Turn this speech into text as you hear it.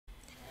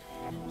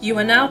You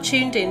are now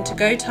tuned in to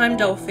Go Time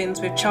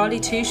Dolphins with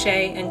Charlie Touche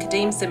and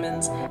Kadeem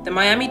Simmons, the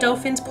Miami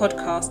Dolphins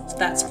podcast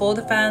that's for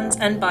the fans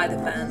and by the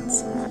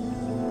fans.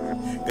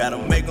 Gotta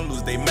make them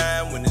lose their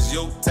mind when it's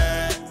your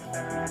time.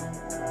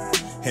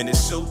 And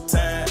it's show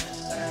time.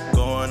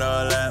 Going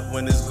all out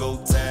when it's go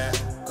time.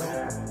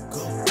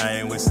 Go.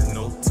 I ain't wasting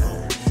no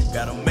time.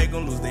 Gotta make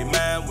them lose their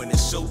mind when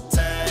it's show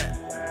time.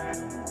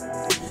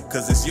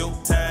 Cause it's your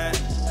time.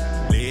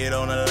 Lay it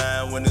on the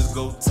line when it's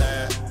go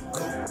time.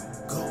 Go.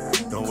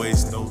 Don't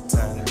waste no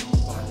time.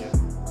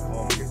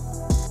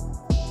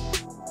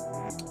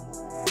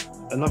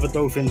 Another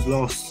Dolphins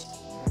loss.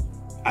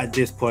 At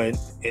this point,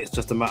 it's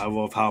just a matter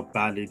of how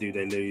badly do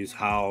they lose,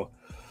 how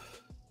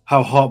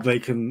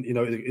heartbreaking,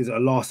 is it a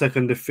last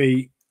second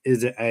defeat?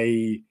 Is it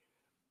a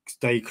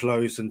stay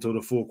close until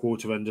the fourth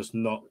quarter and just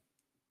not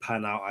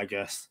pan out, I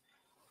guess?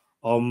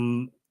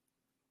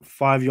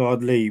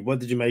 5-yard lead. What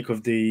did you make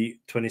of the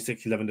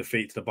 26-11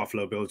 defeat to the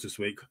Buffalo Bills this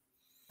week?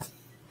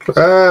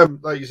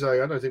 Like you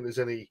say, I don't think there's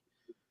any.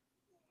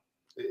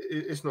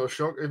 It's not a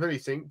shock. If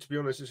anything, to be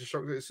honest, it's a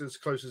shock that it's as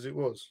close as it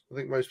was. I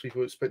think most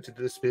people expected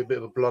this to be a bit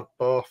of a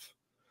bloodbath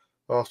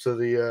after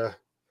the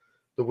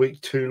week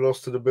 2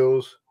 loss to the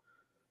Bills.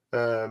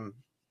 To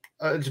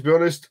be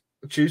honest,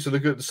 I choose to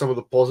look at some of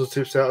the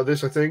positives out of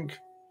this. I think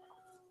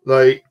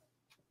the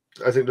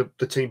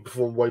team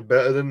performed way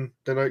better than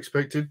I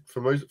expected for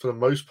the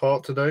most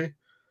part today.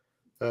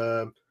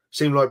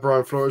 Seemed like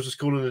Brian Flores was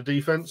calling the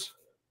defense.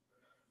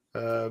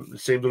 It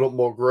seemed a lot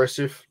more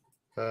aggressive.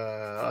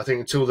 I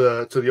think until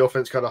the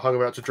offense kind of hung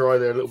them out to dry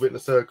there a little bit in the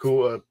third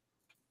quarter,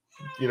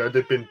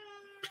 they've been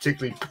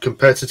particularly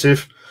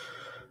competitive.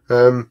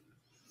 So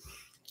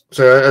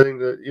I think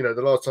that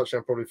the last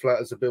touchdown probably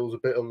flatters the Bills a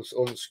bit on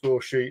the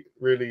score sheet.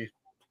 Really,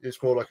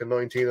 it's more like a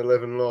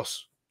 19-11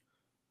 loss.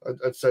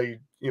 I'd say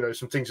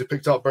some things have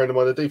picked up. Bearing in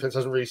mind the defense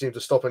hasn't really seemed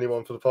to stop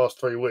anyone for the past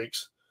 3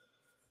 weeks.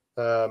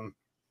 I'd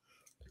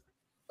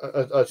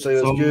say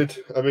that's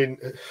good. I mean,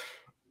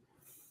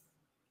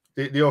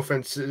 the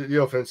offense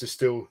is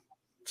still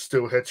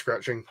head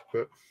scratching,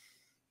 but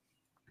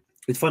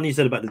it's funny you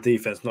said about the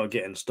defense not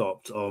getting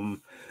stopped.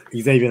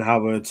 Xavier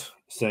Howard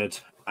said,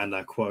 and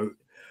I quote,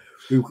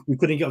 "We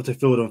couldn't get off the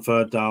field on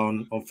third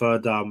down. On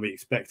third down, we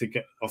expect to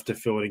get off the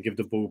field and give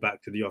the ball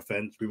back to the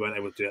offense. We weren't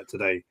able to do that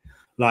today."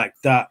 Like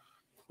that,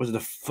 was it the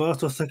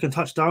first or second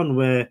touchdown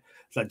where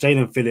it's like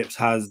Jalen Phillips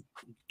has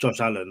Josh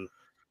Allen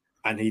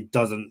and he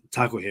doesn't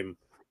tackle him,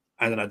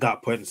 and then at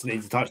that point it's an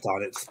easy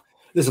touchdown.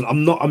 Listen,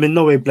 I'm in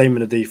no way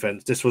blaming the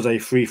defense. This was a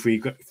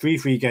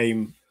 3-3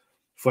 game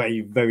for a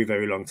very,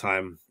 very long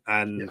time.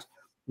 And,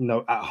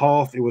 at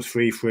half, it was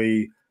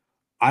 3-3.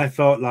 I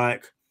felt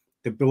like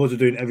the Bills were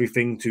doing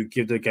everything to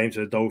give the game to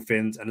the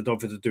Dolphins, and the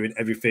Dolphins were doing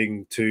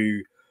everything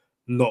to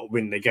not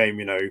win the game,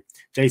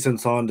 Jason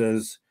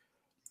Sanders,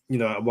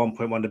 at one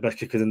point, one of the best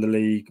kickers in the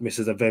league,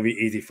 misses a very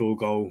easy field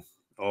goal.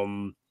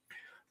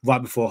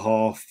 Right before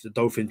half, the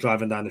Dolphins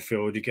driving down the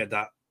field, you get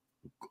that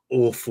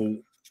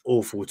awful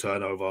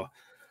turnover.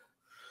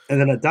 And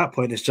then at that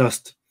point, it's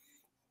just,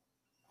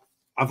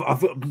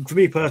 for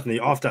me personally,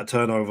 after that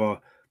turnover,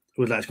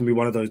 it was like it's gonna be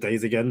one of those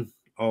days again.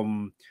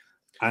 And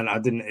I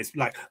didn't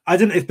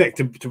expect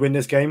to win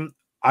this game.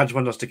 I just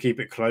wanted us to keep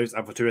it close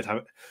and for Tua to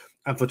have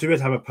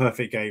a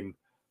perfect game.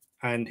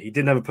 And he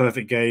didn't have a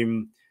perfect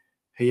game.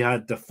 He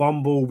had the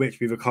fumble,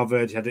 which we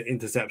recovered. He had the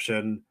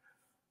interception,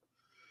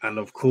 and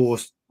of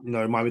course,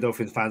 Miami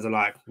Dolphins fans are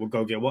like, "We'll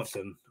go get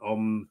Watson."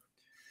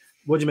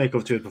 What do you make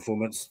of Tua's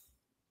performance?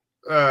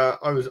 To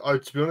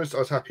be honest, I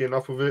was happy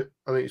enough with it.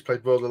 I think he's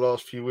played well the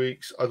last few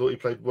weeks. I thought he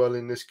played well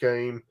in this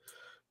game.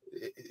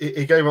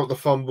 He gave up the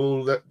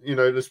fumble. That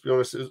let's be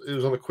honest, it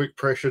was on a quick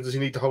pressure. Does he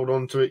need to hold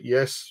on to it?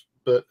 Yes,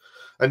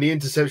 and the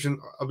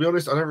interception. I'll be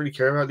honest, I don't really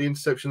care about the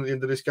interception at the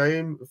end of this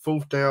game.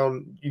 4th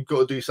down, you've got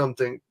to do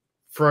something.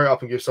 Throw it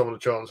up and give someone a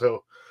chance.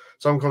 Hell,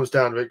 someone comes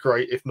down to it,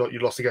 great. If not, you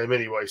lost the game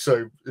anyway.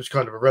 So it's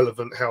kind of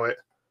irrelevant how it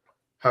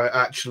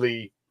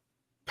actually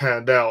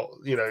panned out.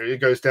 It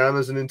goes down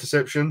as an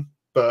interception.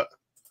 But,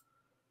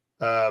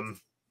 I'd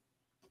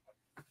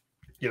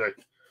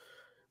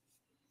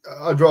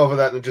rather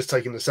that than just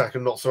taking the sack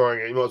and not throwing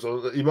it. You might as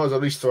well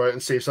at least throw it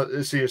and see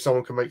if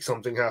someone can make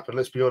something happen.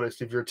 Let's be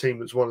honest, if you're a team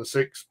that's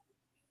 1-6,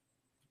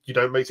 you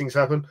don't make things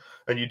happen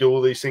and you do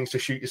all these things to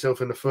shoot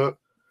yourself in the foot.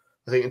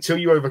 I think until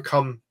you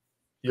overcome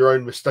your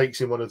own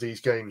mistakes in one of these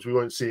games, we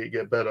won't see it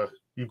get better.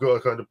 You've got to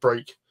kind of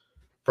break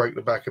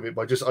the back of it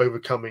by just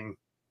overcoming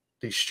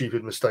these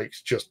stupid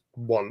mistakes just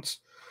once.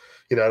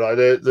 Like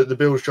the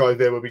Bills drive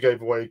there where we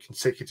gave away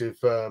consecutive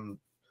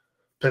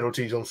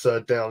penalties on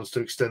third downs to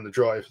extend the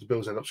drive. The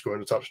Bills end up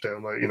scoring a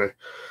touchdown.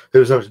 There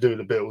was nothing to do with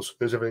the Bills.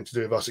 There was everything to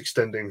do with us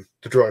extending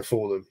the drive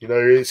for them.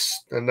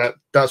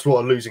 That's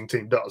what a losing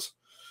team does.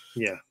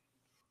 Yeah.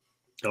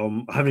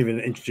 I haven't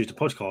even introduced the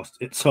podcast.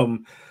 It's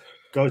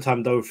Go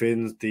Time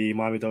Dolphins, the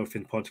Miami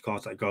Dolphins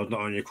podcast that goes not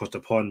only across the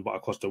pond but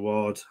across the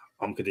world.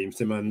 I'm Kadeem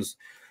Simmons.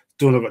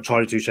 Still not got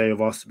Charlie Touche with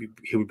us.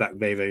 He'll be back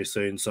very, very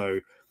soon. So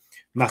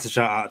massive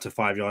shout out to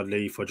 5-Yard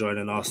Lee for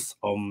joining us.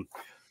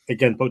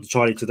 again, spoke to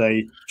Charlie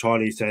today.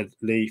 Charlie said,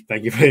 Lee,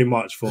 thank you very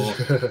much for,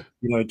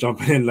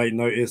 jumping in late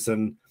notice.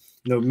 And,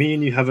 me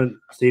and you haven't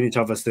seen each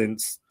other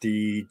since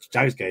the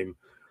Jags game,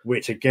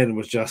 which again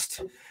was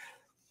just,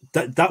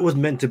 that was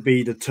meant to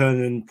be the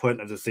turning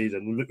point of the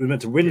season. We were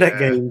meant to win that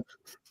game,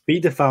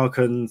 beat the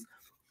Falcons,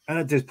 and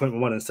at this point,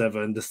 we're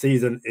 1-7. The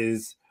season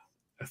is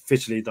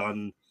officially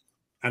done.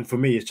 And for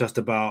me, it's just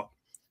about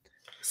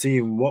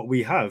seeing what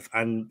we have.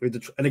 And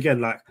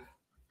again, like,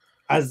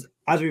 as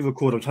we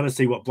record, I'm trying to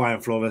see what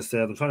Brian Flores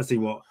said. I'm trying to see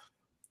what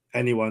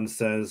anyone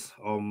says.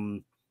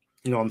 I'm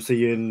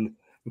seeing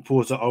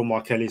reporter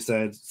Omar Kelly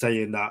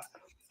saying that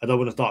I don't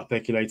want to start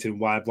speculating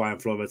why Brian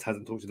Flores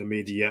hasn't talked to the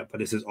media yet, but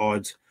this is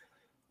odd.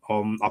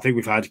 I think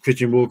we've had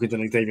Christian Morgan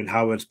and David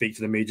Howard speak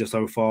to the media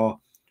so far.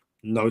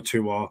 No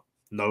Tua,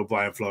 no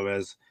Brian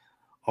Flores.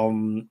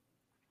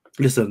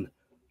 Listen,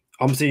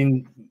 I'm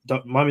seeing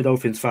Miami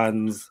Dolphins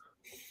fans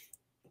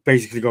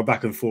basically go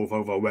back and forth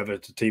over whether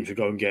the team should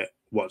go and get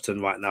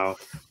Watson right now.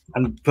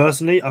 And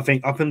personally, I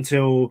think up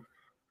until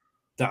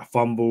that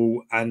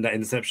fumble and that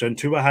interception,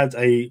 Tua had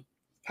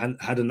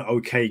an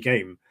okay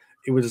game.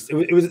 It was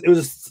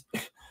just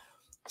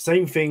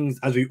same things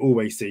as we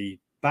always see.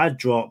 Bad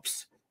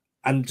drops.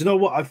 And do you know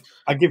what?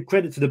 I give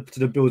credit to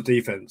the Bills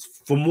defense.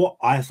 From what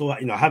I saw,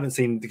 I haven't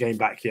seen the game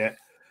back yet,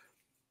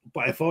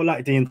 but I felt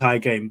like the entire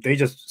game they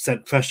just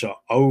sent pressure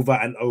over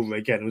and over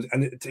again.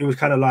 It was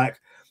kind of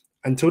like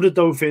until the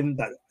Dolphins,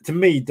 that to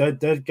me, their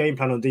game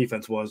plan on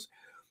defense was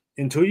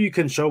until you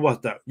can show us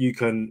that you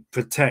can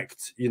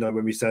protect,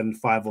 when we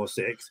send 5 or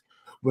 6,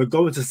 we're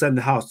going to send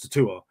the house to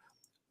Tua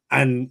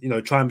and,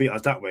 try and beat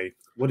us that way.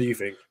 What do you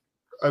think?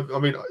 I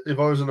mean, if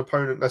I was an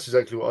opponent, that's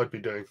exactly what I'd be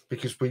doing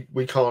because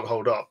we can't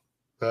hold up.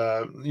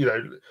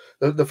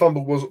 The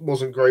fumble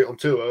wasn't great on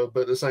Tua,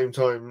 but at the same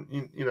time,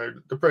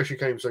 the pressure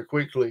came so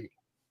quickly,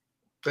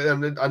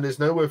 and there's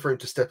nowhere for him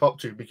to step up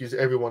to because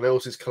everyone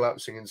else is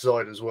collapsing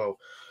inside as well.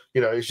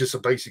 It's just a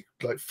basic,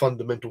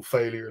 fundamental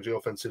failure of the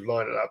offensive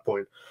line at that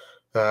point,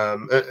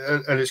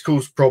 and it's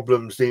caused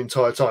problems the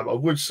entire time. I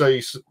would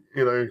say,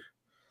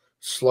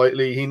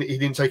 slightly, he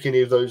didn't take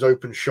any of those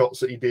open shots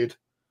that he did,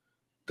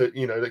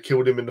 that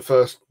killed him in the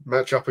first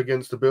matchup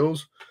against the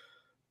Bills,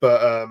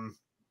 but.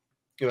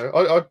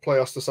 I'd play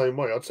us the same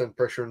way. I'd send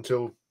pressure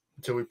until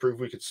we prove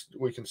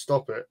we can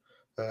stop it,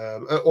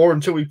 or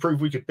until we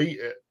prove we could beat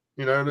it.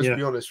 And let's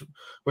be honest,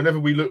 whenever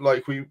we look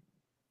like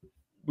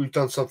we've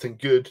done something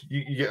good,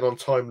 you get an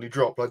untimely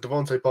drop. Like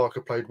Devontae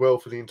Parker played well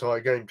for the entire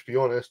game, to be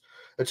honest,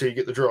 until you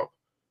get the drop,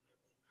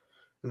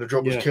 and the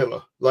drop was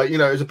killer.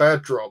 It's a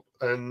bad drop,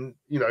 and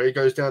it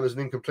goes down as an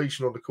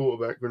incompletion on the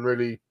quarterback when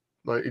really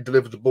he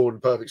delivered the ball in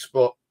the perfect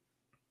spot.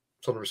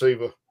 It's on the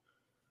receiver.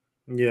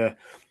 Yeah,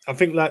 I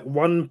think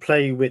one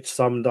play which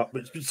sums up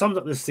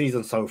this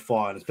season so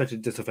far, and especially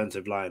this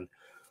offensive line.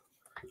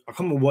 I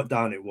can't remember what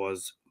down it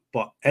was,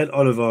 but Ed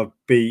Oliver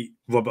beat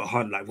Robert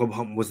Hunt. Robert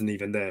Hunt wasn't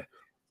even there,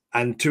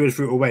 and Tua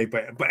threw it away.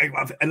 But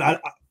I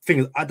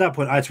think at that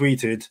point I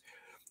tweeted,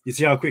 "You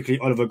see how quickly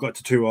Oliver got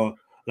to Tua?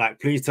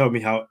 Please tell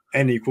me how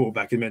any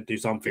quarterback is meant to do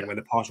something when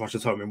the pass rush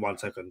is home in 1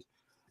 second."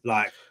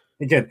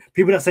 Again,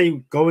 people that say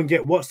go and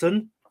get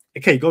Watson,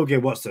 okay, go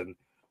get Watson.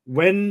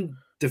 When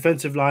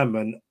defensive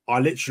linemen are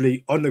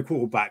literally on the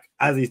quarterback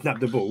as he snapped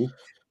the ball,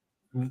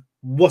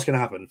 what's going to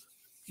happen?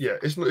 Yeah,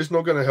 it's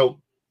not going to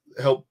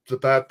help the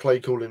bad play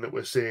calling that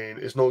we're seeing.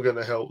 It's not going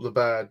to help the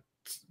bad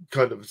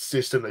kind of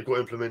system they've got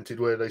implemented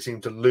where they seem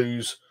to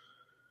lose.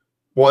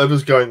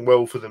 Whatever's going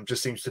well for them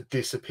just seems to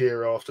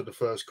disappear after the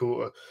first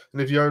quarter.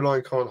 And if the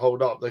O-line can't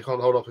hold up, they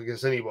can't hold up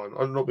against anyone.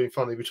 I'm not being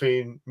funny.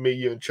 Between me,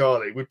 you, and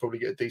Charlie, we'd probably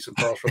get a decent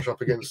pass rush up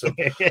against them.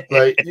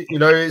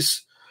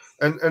 It's...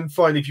 And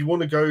fine, if you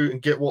want to go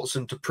and get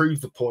Watson to prove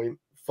the point,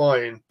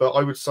 fine. But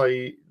I would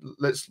say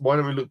why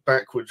don't we look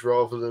backwards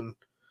rather than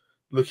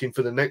looking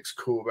for the next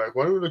quarterback?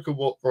 Why don't we look at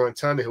what Ryan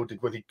Tannehill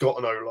did when he got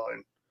an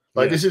O-line?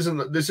 This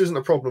isn't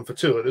a problem for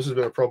Tua. This has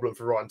been a problem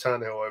for Ryan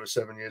Tannehill over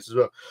 7 years as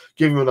well.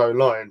 Give him an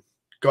O-line,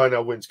 guy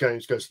now wins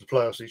games, goes to the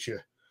playoffs each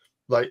year.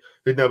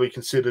 He'd now be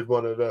considered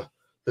one of the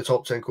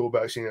top 10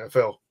 quarterbacks in the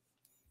NFL.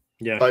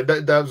 Yeah,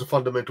 that was a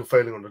fundamental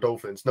failing on the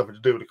Dolphins. Nothing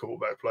to do with the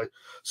quarterback play.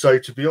 So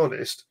to be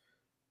honest,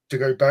 to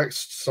go back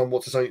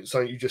somewhat to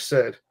something you just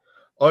said,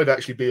 I'd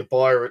actually be a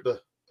buyer at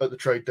the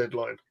trade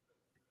deadline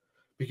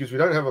because we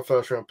don't have a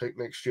first round pick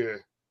next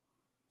year.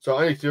 So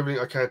I need to do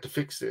everything I can to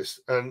fix this.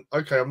 And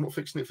okay, I'm not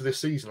fixing it for this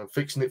season. I'm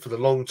fixing it for the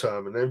long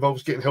term. And it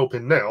involves getting help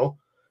in now.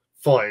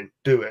 Fine,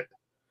 do it.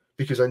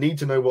 Because I need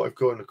to know what I've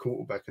got in a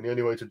quarterback. And the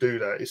only way to do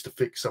that is to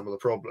fix some of the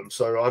problems.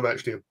 So I'm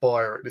actually a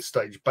buyer at this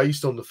stage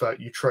based on the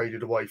fact you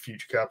traded away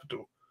future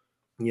capital.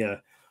 Yeah.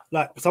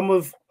 I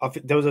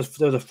think there was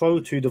a throw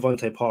to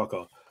Devontae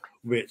Parker,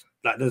 which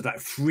there's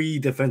 3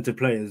 defensive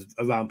players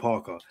around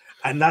Parker,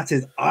 and that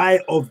is eye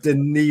of the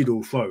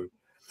needle throw.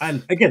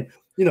 And again,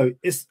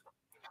 it's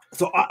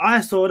so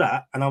I saw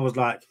that and I was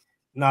like,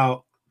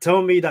 now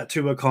tell me that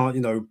Tua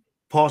can't,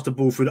 pass the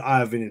ball through the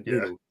eye of the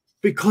needle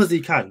because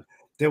he can.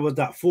 There was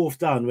that 4th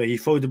down where he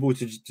threw the ball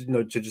to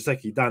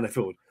Gesicki down the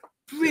field,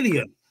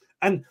 brilliant.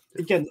 And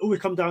again, it always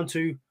come down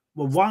to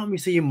well, why aren't we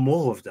seeing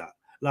more of that?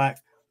 Like,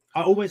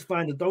 I always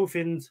find the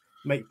Dolphins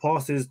make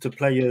passes to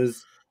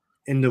players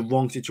in the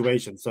wrong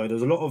situation. So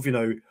there's a lot of,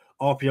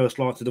 RPO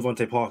slants to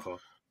Devontae Parker.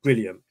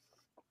 Brilliant.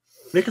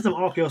 Make some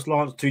RPO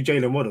slants to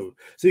Jalen Waddle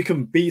so you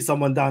can beat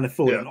someone down the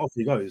field and off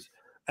he goes.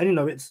 And,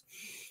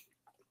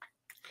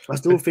 I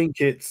still think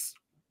it's,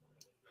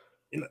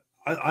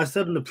 I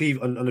said on the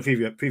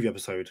preview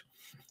episode,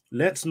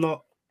 let's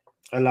not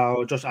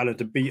allow Josh Allen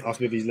to beat us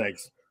with his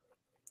legs.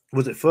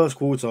 Was it first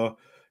quarter,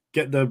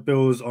 get the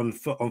Bills on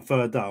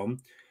third down,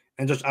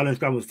 and Josh Allen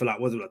scrambles for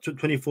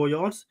 24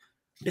 yards?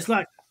 It's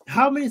like,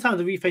 how many times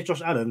have we faced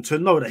Josh Allen to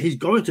know that he's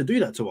going to do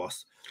that to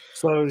us?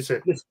 So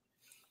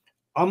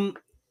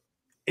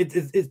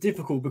it's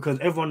difficult because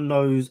anyone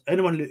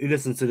who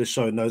listens to the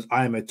show knows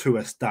I am a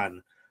Tua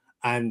stan.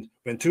 And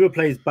when Tua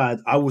plays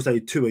bad, I will say,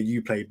 Tua,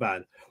 you play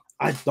bad.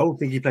 I don't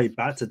think he played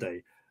bad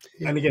today.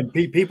 Yeah. And again,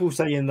 people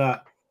saying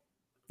that,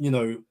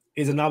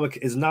 is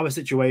another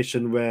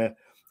situation where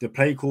the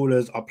play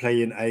callers are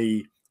playing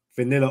a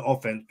vanilla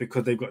offense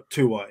because they've got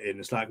Tua in.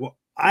 It's like, well,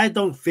 I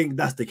don't think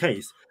that's the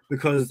case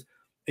because,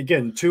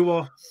 again,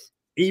 Tua,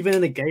 even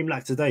in a game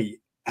like today,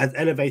 has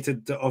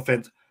elevated the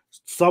offense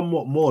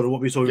somewhat more than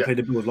what we saw when we played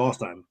the Bills last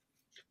time.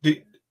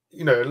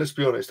 Let's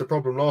be honest, the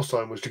problem last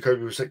time was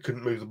Jacoby Brissett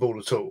couldn't move the ball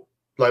at all.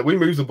 Like, we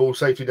moved the ball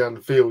safely down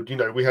the field.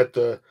 We had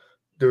the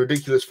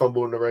ridiculous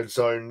fumble in the red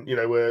zone,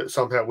 where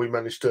somehow we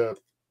managed to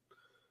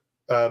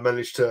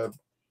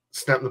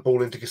snap the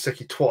ball into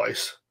Gesicki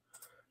twice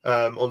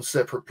on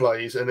separate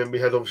plays. And then we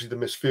had obviously the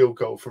missed field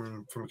goal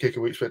from a kicker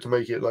we expect to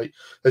make it. Like,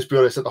 let's be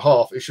honest, at the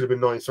half, it should have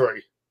been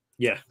 9-3.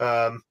 Yeah.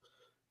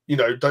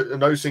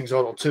 And those things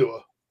aren't on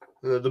Tua.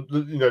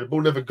 The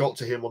ball never got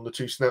to him on the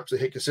two snaps that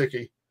hit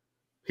Gesicki.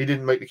 He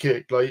didn't make the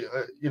kick. Like,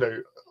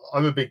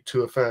 I'm a big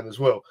Tua fan as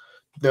well.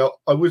 Now,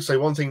 I would say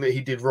one thing that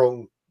he did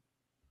wrong,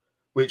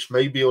 which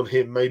may be on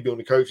him, maybe on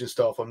the coaching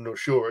staff, I'm not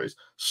sure, is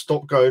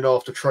stop going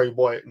after Trey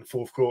White in the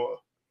fourth quarter.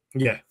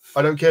 Yeah.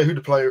 I don't care who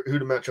the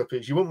matchup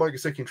is. You want Mike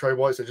Gesicki and Trey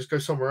White, so just go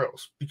somewhere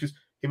else because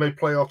he made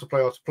play after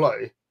play after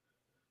play.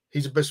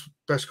 He's the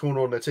best corner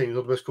on their team. He's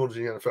one of the best corners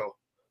in the NFL.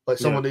 Like,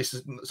 someone needs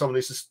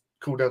to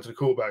call down to the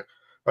quarterback.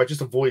 Right,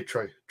 just avoid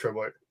Trey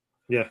White.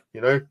 Yeah.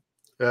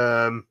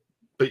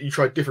 But you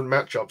tried different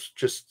matchups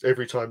just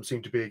every time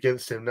seemed to be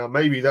against him. Now,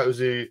 maybe that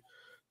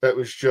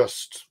was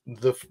just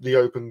the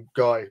open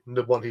guy,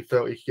 the one he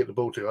felt he could get the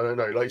ball to. I don't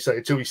know. Like you say,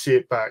 until we see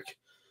it back,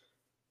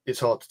 it's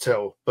hard to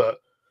tell. But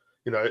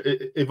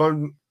if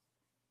I'm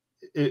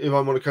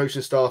on a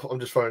coaching staff,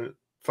 I'm just throwing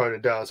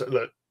it down. So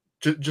look,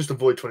 just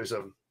avoid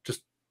 27.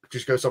 Just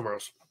go somewhere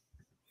else.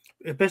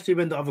 Especially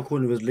when the other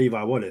corner was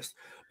Levi Wallace.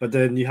 But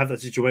then you have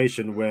that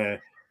situation where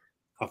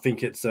I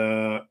think it's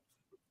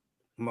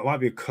might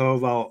be a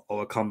curve out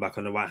or a comeback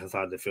on the right hand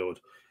side of the field,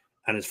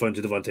 and it's thrown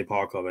to Devontae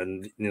Parker,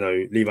 and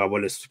Levi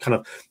Wallace kind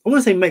of, I want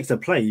to say makes the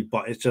play,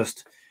 but it's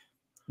just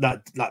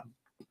that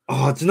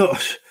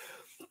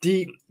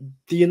the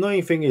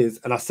annoying thing is,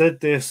 and I said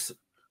this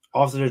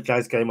after the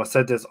Jags game, I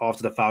said this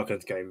after the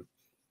Falcons game,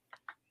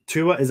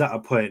 Tua is at a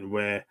point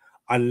where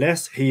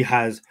unless he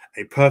has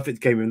a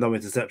perfect game with no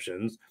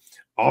interceptions,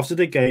 after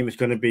the game it's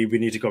going to be we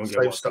need to go and get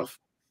Watson. Stuff.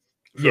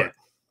 Sure. Yeah.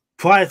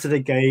 Prior to the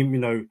game,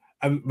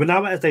 we're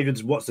now at a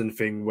David Watson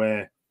thing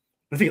where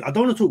I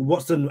don't want to talk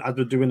Watson as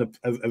we're doing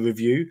a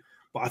review,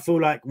 but I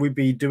feel like we'd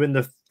be doing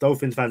the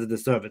Dolphins fans a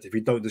disservice if we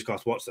don't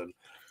discuss Watson.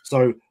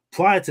 So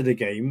prior to the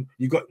game,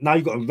 you've got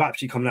a rap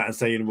sheet coming out and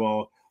saying,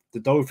 well,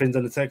 the Dolphins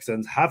and the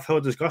Texans have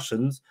held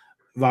discussions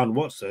around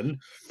Watson.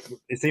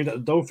 It seems that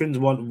the Dolphins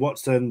want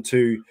Watson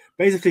to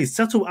basically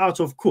settle out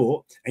of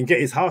court and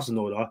get his house in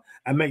order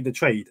and make the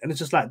trade. And it's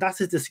just like, that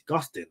is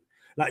disgusting.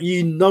 Like,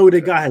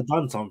 the guy has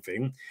done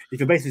something. If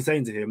you're basically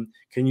saying to him,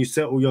 can you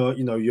settle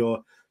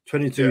your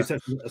 22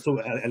 sexual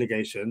assault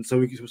allegation so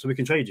we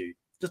can trade you?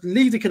 Just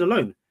leave the kid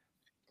alone.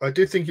 I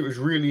did think it was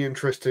really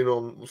interesting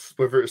on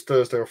whether it was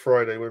Thursday or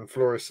Friday when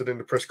Flores said in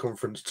the press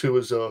conference,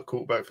 Tua's our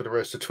quarterback for the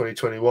rest of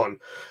 2021.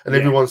 And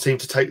everyone seemed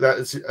to take that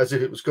as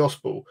if it was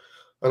gospel.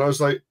 And I was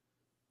like,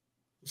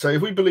 so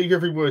if we believe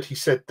every word he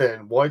said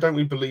then, why don't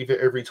we believe it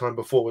every time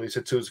before when he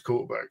said Tua's a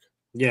quarterback?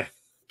 Yeah.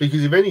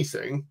 Because if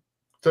anything,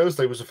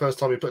 Thursday was the first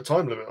time he put a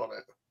time limit on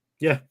it.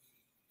 Yeah.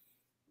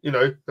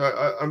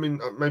 I mean,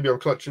 maybe I'm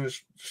clutching at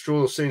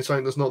straws, seeing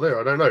something that's not there.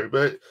 I don't know.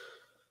 But,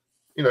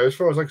 as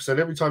far as I said,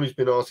 every time he's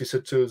been asked, he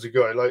said Tua's a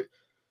guy. Like,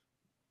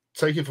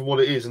 take it for what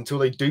it is until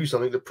they do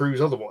something that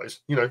proves otherwise.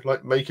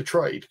 Like make a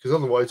trade. Because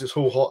otherwise it's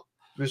all hot.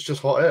 It's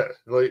just hot air.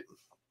 Like,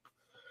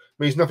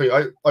 means nothing.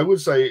 I would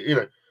say,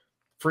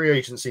 free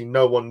agency,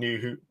 no one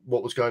knew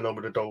what was going on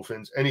with the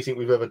Dolphins. Anything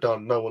we've ever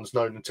done, no one's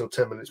known until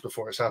 10 minutes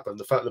before it's happened.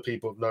 The fact that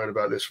people have known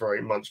about this for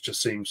 8 months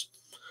just seems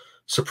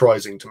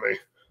surprising to me.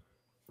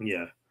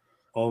 Yeah.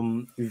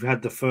 We've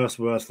had the first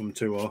words from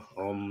Tua.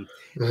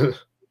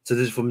 So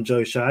this is from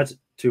Joe Shad.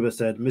 Tua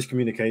said,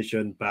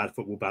 miscommunication, bad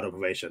football, bad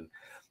operation.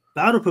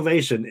 Bad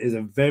operation is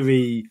a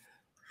very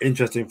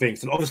interesting thing.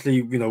 So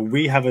obviously,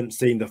 we haven't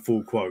seen the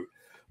full quote.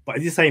 But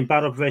is he saying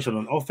bad operation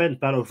on offense,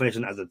 bad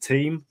operation as a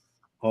team?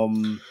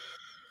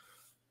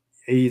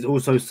 He's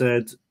also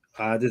said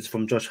This is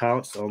from Josh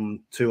House.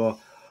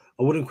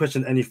 I wouldn't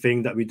question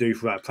anything that we do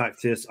throughout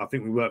practice. I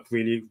think we work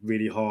really,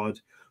 really hard.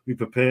 We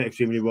prepare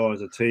extremely well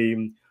as a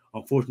team.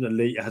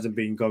 Unfortunately, it hasn't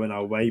been going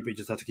our way, but you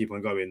just have to keep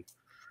on going.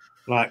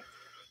 Like,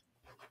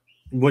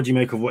 what do you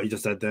make of what you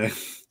just said there?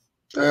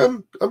 I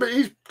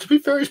mean, to be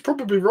fair, he's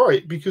probably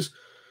right, because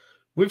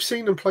we've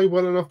seen them play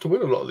well enough to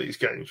win a lot of these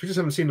games. We just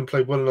haven't seen them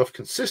play well enough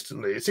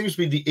consistently. It seems to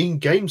be the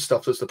in-game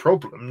stuff that's the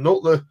problem,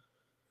 not the...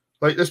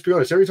 Like, let's be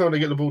honest, every time they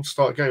get the ball to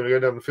start a game, they go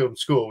down the field and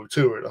score with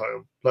Tua at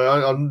home. Like,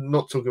 I'm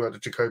not talking about the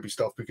Jacoby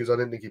stuff, because I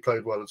didn't think he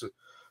played well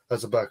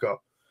as a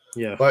backup.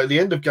 Yeah. Like, at the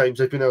end of games,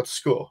 they've been able to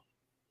score.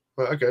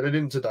 Like, okay, they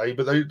didn't today,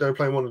 but they were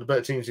playing one of the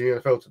better teams in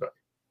the NFL today.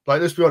 Like,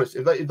 let's be honest,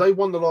 if they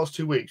won the last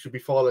 2 weeks, we'd be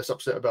far less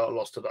upset about a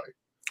loss today.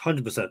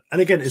 100%.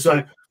 And again, it's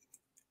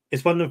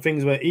it's one of the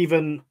things where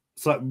even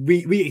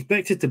we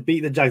expected to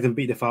beat the Jags and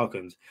beat the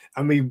Falcons,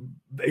 and we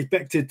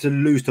expected to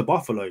lose to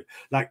Buffalo.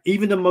 Like,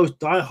 even the most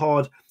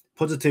diehard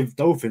positive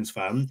Dolphins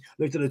fan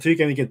looked at the 2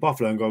 games against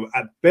Buffalo and go,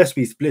 at best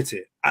we split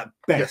it. At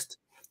best.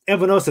 Yeah.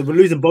 Everyone else said we're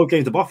losing both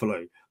games to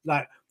Buffalo.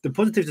 Like, the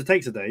positive to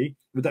take today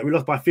was that we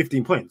lost by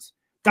 15 points.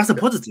 That's a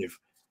positive.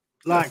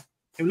 Like,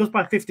 we lost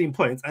by 15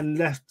 points and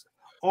left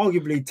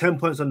arguably 10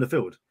 points on the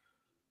field.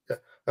 Yeah.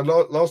 And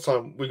last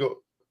time we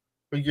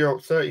gave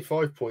up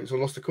 35 points and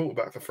lost a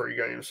quarterback for 3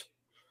 games.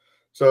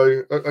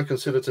 So I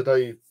consider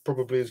today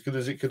probably as good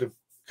as it could have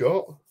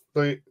got.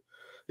 Like,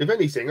 if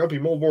anything, I'd be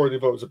more worried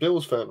if I was a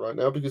Bills fan right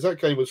now, because that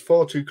game was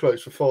far too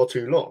close for far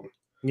too long.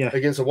 Yeah.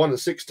 Against a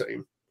 1-6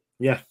 team.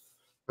 Yeah.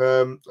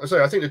 I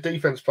think the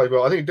defense played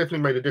well. I think it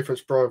definitely made a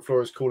difference, Brian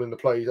Flores calling the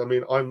plays. I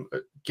mean, I'm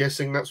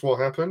guessing that's what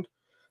happened.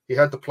 He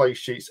had the play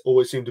sheets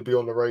always seemed to be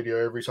on the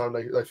radio every time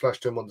they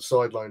flashed him on the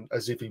sideline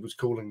as if he was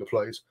calling the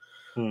plays.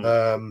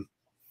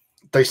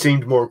 They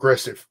seemed more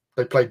aggressive.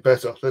 They played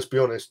better. Let's be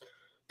honest.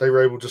 They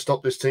were able to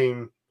stop this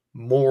team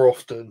more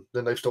often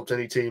than they've stopped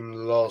any team in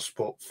the last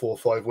 4 or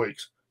 5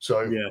 weeks. So,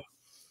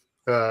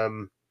 I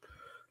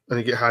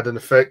think it had an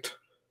effect.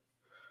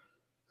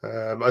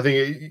 I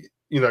think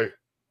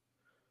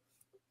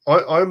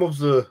I'm of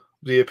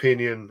the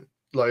opinion,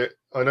 like,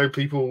 I know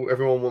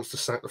everyone wants to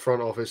sack the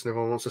front office and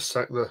everyone wants to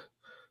sack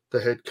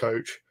the head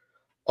coach.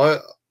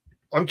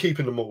 I'm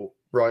keeping them all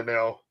right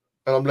now,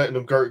 and I'm letting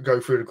them go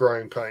through the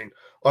growing pain.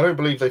 I don't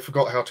believe they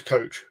forgot how to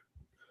coach,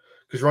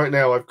 because right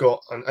now I've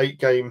got an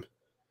 8-game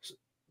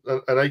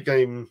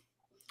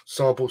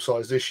sample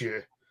size this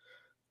year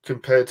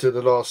compared to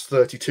the last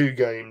 32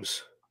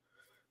 games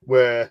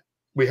where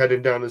we had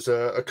him down as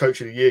a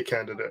coach of the year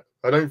candidate.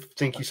 I don't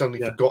think he suddenly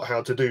forgot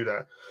how to do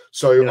that.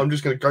 So I'm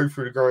just going to go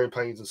through the growing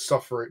pains and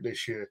suffer it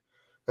this year.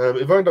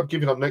 If I end up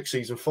giving up next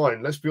season,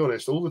 fine. Let's be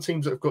honest. All the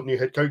teams that have got new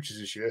head coaches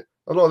this year,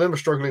 a lot of them are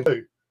struggling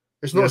too.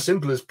 It's not as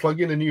simple as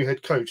plug in a new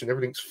head coach and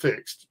everything's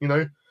fixed.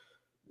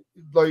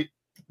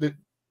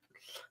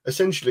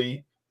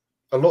 Essentially,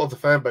 a lot of the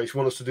fan base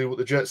want us to do what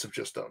the Jets have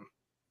just done.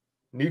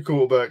 New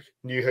quarterback,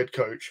 new head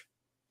coach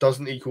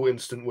doesn't equal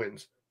instant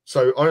wins.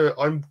 So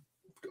I'm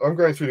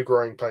going through the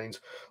growing pains.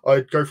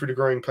 I'd go through the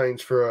growing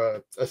pains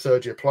for a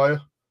third-year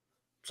player.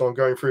 So I'm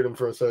going through them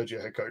for a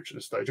third-year head coach at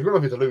this stage. I've got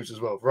nothing to lose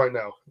as well. Right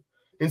now,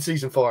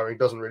 in-season firing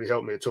doesn't really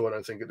help me at all, I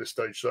don't think, at this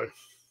stage. So,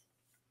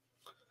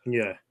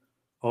 yeah.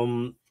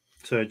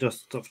 So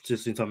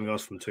just in something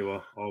else from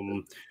Tua.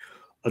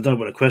 I don't know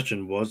what the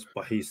question was,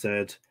 but he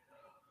said,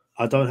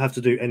 I don't have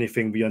to do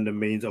anything beyond the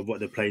means of what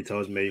the play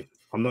tells me.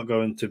 I'm not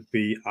going to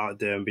be out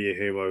there and be a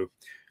hero.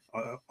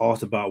 I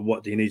asked about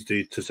what he needs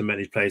to do to cement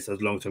his place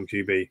as long-term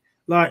QB.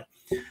 Like,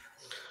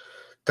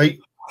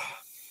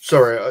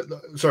 sorry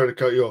to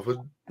cut you off. But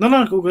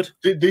no, all good.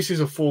 This is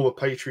a former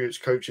Patriots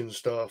coaching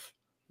staff,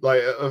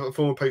 like a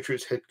former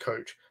Patriots head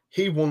coach.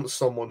 He wants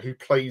someone who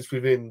plays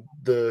within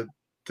the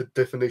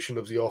definition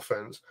of the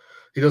offense.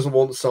 He doesn't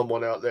want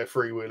someone out there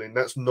freewheeling.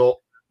 That's not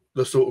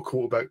the sort of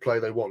quarterback play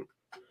they want.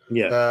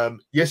 Yeah.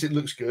 Yes, it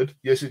looks good.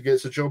 Yes, it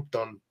gets the job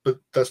done, but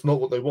that's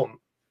not what they want.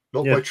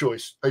 Not by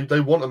choice.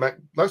 They want a Mac.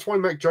 That's why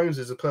Mac Jones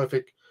is a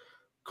perfect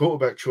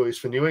quarterback choice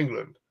for New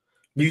England,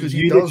 because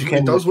he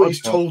does what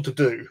he's told to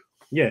do.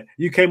 Yeah,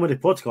 you came on the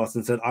podcast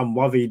and said, "I'm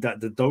worried that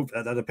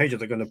the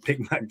Patriots are going to pick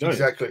Mac Jones."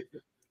 Exactly,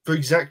 for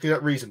exactly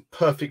that reason.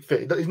 Perfect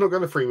fit. He's not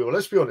going to freewheel.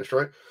 Let's be honest,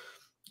 right?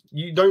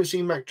 You don't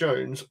see Mac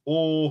Jones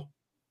or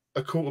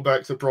a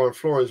quarterback that Brian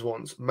Flores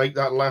wants make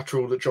that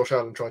lateral that Josh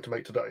Allen tried to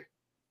make today.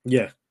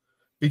 Yeah,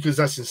 because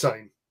that's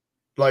insane.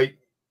 Like,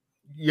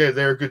 yeah,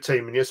 they're a good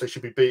team, and yes, they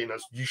should be beating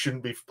us. You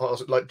shouldn't be part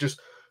of it. Like, just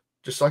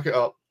suck it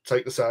up,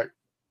 take the sack,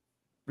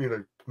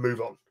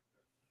 move on.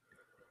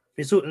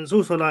 It's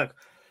also like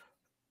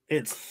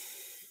it's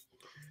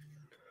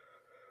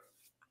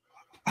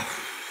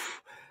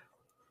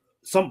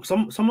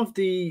some of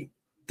the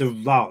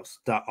routes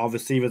that our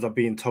receivers are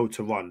being told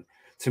to run.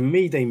 To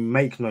me, they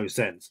make no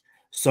sense.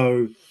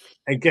 So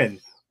again,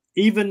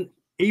 even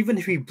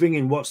if we bring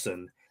in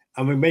Watson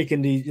and we're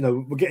making these,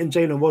 we're getting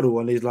Jalen Waddle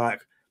on these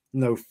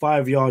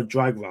 5-yard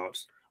drag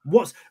routes.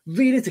 What's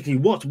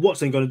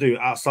Watson going to do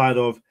outside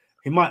of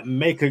he might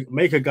make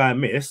a guy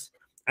miss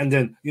and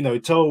then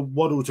tell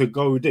Waddle to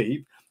go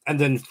deep, and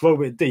then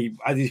throw it deep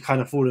as he's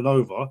kind of falling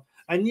over.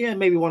 And yeah,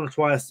 maybe one or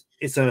twice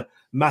it's a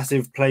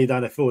massive play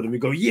down the field, and we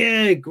go,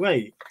 yeah,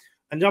 great.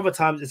 And the other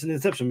times it's an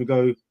interception. We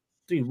go,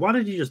 dude, why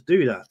did you just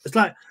do that? It's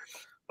like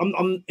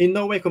I'm in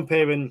no way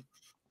comparing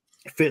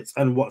Fitz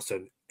and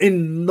Watson.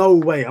 In no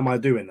way am I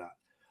doing that.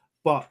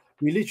 But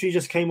we literally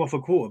just came off a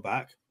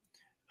quarterback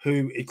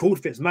who it called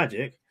Fitz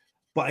magic.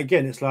 But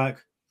again, it's like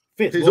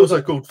Fitz. He's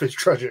also called Fitz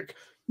tragic.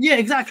 Yeah,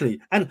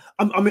 exactly. And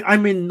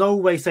I'm in no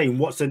way saying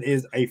Watson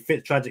is a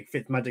Fitz tragic,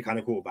 Fitz magic kind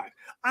of quarterback.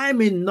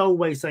 I'm in no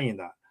way saying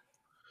that.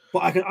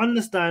 But I can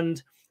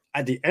understand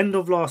at the end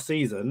of last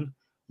season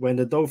when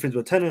the Dolphins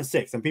were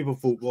 10-6 and people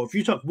thought, well, if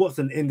you chuck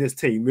Watson in this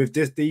team with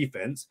this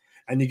defense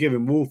and you give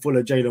him Will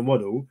Fuller, Jalen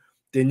Waddle,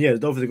 then yeah, the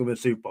Dolphins are going to win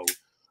the Super Bowl.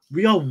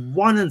 We are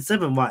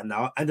 1-7 right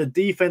now, and the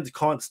defense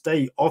can't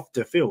stay off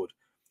the field.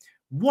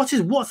 What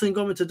is Watson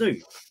going to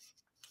do?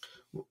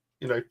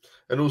 You know,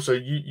 and also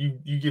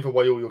you give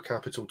away all your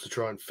capital to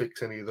try and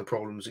fix any of the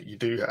problems that you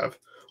do have.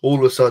 All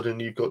of a sudden,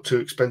 you've got 2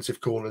 expensive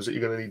corners that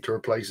you're going to need to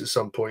replace at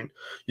some point.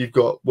 You've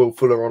got Will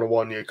Fuller on a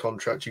 1-year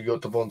contract. You've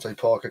got Devontae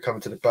Parker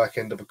coming to the back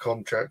end of a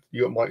contract.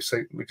 You've got Mike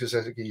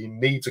Gesicki, who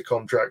needs a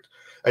contract,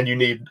 and you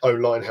need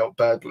O-line help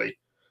badly.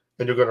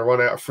 And you're going to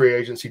run out of free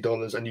agency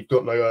dollars, and you've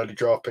got no early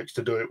draft picks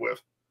to do it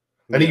with.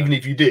 And even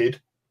if you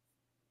did,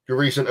 your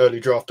recent early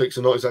draft picks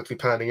are not exactly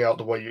panning out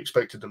the way you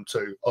expected them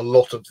to, a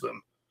lot of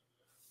them.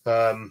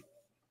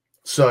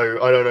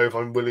 So I don't know if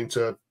I'm willing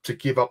to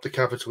give up the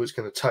capital it's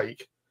going to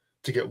take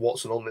to get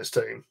Watson on this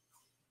team.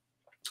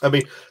 I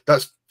mean,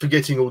 that's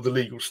forgetting all the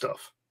legal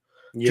stuff.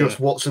 Yeah.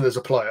 Just Watson as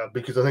a player,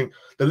 because I think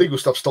the legal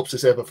stuff stops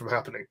this ever from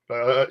happening.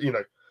 You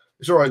know,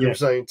 it's all right. I'm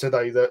saying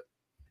today that,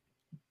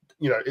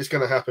 you know, it's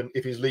going to happen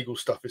if his legal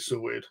stuff is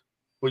sorted.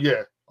 Well,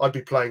 yeah, I'd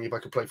be playing if I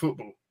could play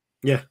football.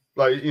 Yeah.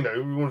 Like, you know,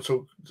 we want to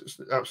talk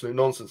absolute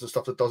nonsense and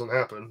stuff that doesn't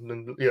happen.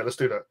 Then, yeah, let's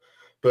do that.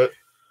 But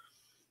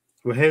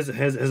well, here's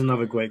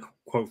another great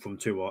quote from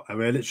Tua, and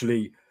we're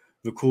literally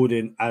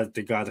recording as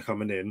the guys are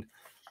coming in.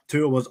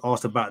 Tua was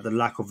asked about the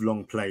lack of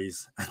long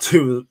plays, and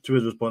Tua's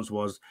response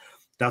was,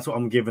 "That's what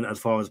I'm given as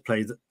far as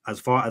plays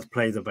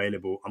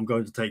available. I'm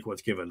going to take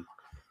what's given."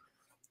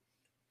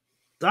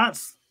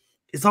 It's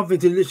something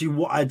to literally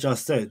what I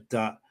just said.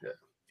 That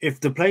if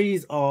the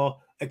plays are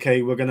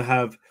okay, we're going to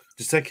have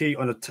Gesicki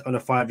on a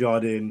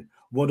 5-yard in,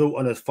 Waddle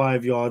on a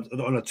 5-yard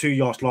on a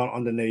 2-yard slant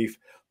underneath,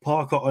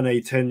 Parker on a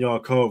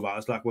 10-yard curl route.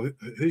 It's like, well,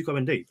 who's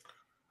going deep?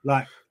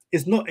 Like,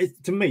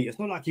 to me, it's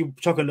not like you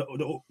chucking the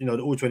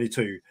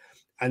all-22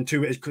 and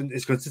Tua is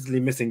consistently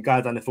missing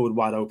guys down the field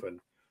wide open.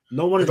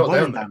 No one is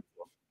running that.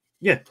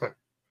 Yeah.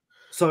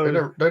 So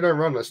they don't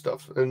run that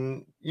stuff,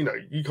 and you know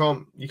you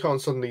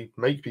can't suddenly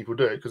make people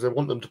do it because they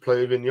want them to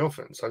play within the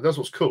offense. So that's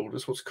what's called.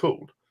 That's what's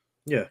called.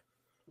 Yeah.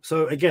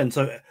 So again,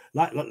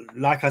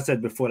 like I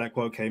said before that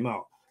quote came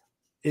out,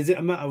 is it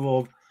a matter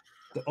of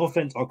the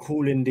offense are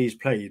calling these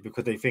plays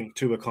because they think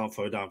Tua can't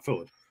throw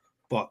downfield?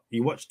 But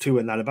you watch Tua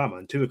in Alabama,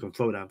 and Tua can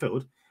throw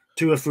downfield.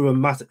 Tua threw a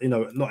massive,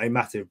 not a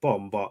massive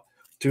bomb, but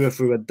Tua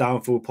threw a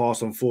downfield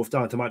pass on 4th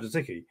down to Mike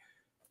Gesicki.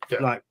 Yeah.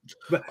 Like,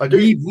 I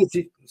do.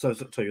 So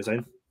you're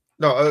saying?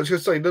 No, I was going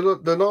to say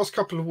the last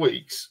couple of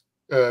weeks,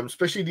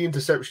 especially the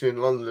interception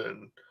in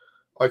London,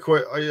 I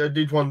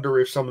did wonder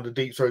if some of the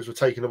deep throws were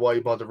taken away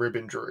by the rib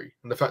injury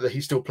and the fact that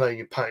he's still playing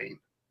in pain,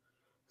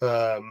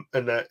 and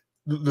that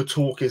the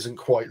torque isn't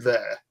quite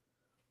there.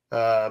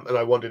 And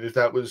I wondered if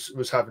that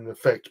was having an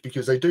effect,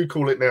 because they do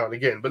call it now and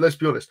again. But let's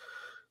be honest,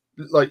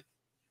 like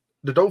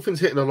the Dolphins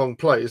hitting a long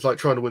play is like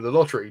trying to win the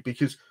lottery,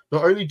 because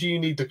not only do you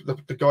need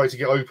the guy to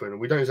get open, and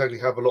we don't exactly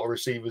have a lot of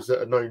receivers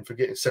that are known for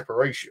getting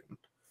separation,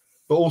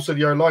 but also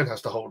the O-line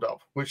has to hold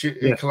up, which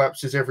it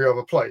collapses every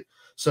other play.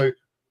 So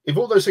if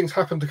all those things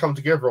happen to come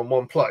together on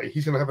one play,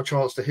 he's going to have a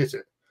chance to hit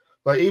it.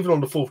 Like even on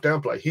the 4th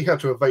down play, he had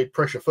to evade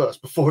pressure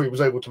first before he was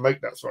able to make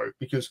that throw,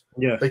 because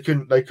they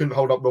couldn't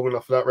hold up long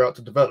enough for that route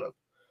to develop.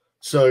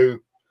 So,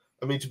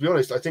 I mean, to be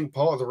honest, I think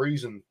part of the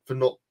reason for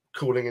not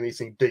calling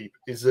anything deep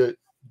is that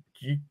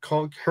you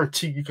can't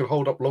guarantee you can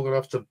hold up long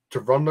enough to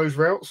run those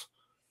routes.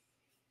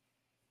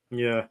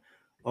 Yeah.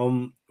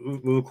 We're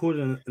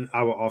recording an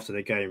hour after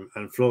the game,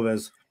 and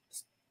Flores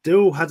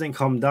still hasn't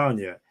come down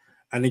yet.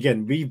 And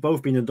again, we've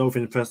both been in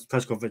Dolphin press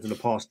conference in the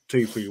past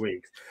 2-3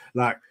 weeks.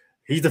 Like,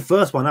 he's the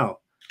first one out.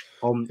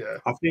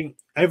 I think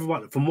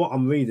everyone, from what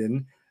I'm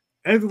reading,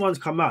 everyone's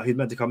come out who's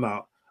meant to come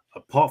out,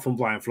 apart from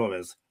Brian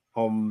Flores.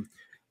 I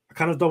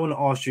kind of don't want to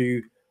ask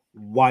you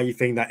why you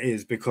think that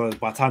is, because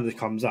by the time this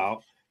comes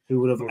out,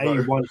 who would have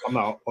one come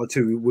out or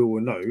 2, we will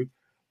know.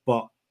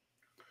 But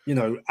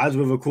as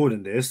we're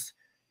recording this,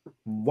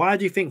 why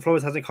do you think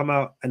Flores hasn't come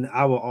out an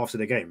hour after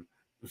the game?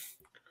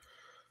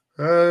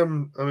 I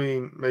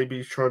mean, maybe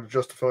he's trying to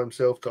justify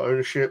himself to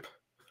ownership.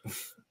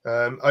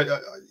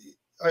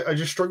 I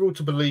just struggle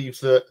to believe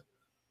that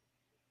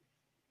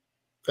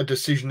a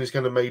decision is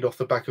going to be made off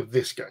the back of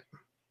this game.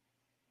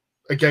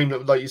 A game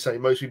that, like you say,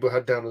 most people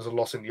had down as a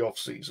loss in the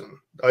off-season.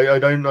 I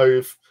don't know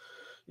if,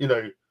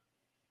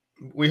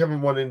 we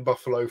haven't won in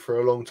Buffalo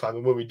for a long time,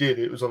 and when we did,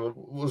 it was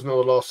wasn't on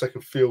a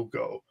last-second field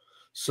goal.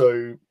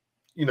 So,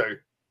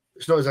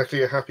 it's not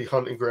exactly a happy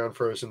hunting ground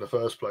for us in the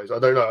first place. I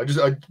don't know.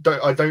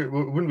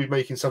 Wouldn't be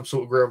making some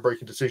sort of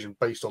groundbreaking decision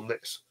based on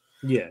this.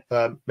 Yeah.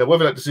 Now,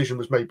 whether that decision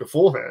was made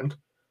beforehand,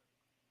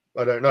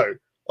 I don't know.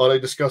 Are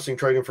they discussing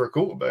trading for a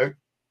quarterback?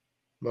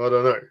 I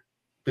don't know,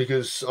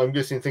 because I'm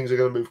guessing things are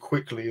going to move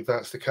quickly if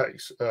that's the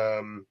case.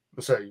 My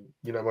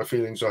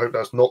feelings, I hope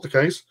that's not the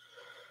case,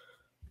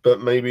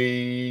 but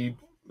maybe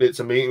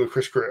it's a meeting with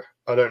Chris Greer.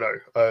 I don't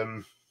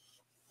know.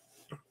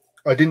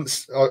 I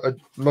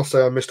must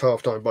say I missed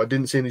halftime, but I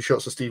didn't see any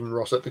shots of Stephen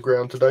Ross at the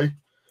ground today.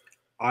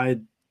 I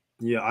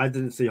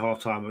didn't see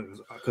halftime.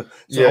 I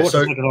watched the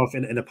second half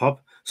in a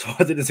pub, so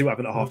I didn't see what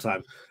happened at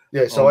halftime.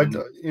 Yeah, so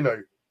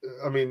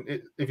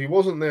if he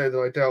wasn't there, then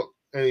I doubt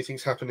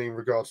anything's happening in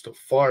regards to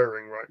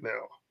firing right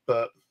now.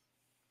 But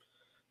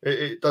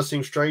it does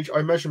seem strange. I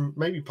imagine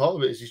maybe part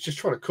of it is he's just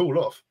trying to cool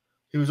off.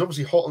 He was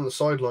obviously hot on the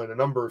sideline a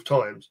number of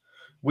times.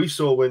 We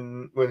saw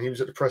when he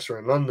was at the presser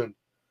in London,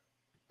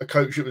 a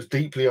coach that was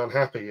deeply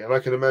unhappy. And I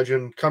can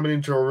imagine coming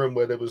into a room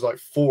where there was like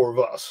 4 of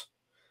us,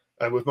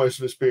 and with most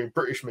of us being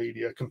British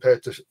media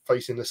compared to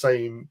facing the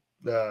same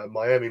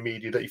Miami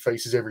media that he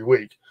faces every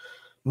week,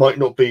 might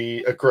not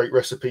be a great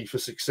recipe for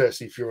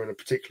success if you're in a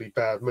particularly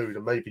bad mood.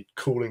 And maybe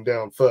cooling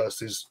down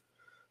first is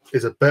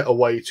a better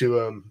way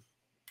to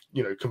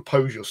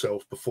compose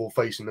yourself before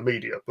facing the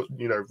media. But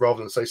rather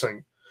than say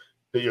something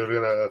that you're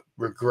going to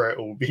regret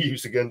or will be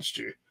used against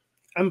you.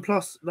 And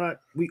plus, like,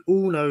 we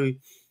all know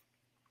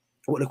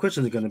what the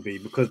questions are going to be,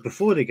 because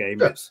before the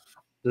game,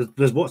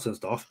 there's Watson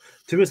stuff.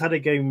 Tua's had a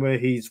game where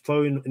he's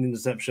thrown an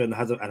interception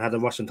and had a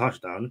rushing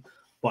touchdown,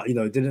 but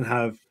didn't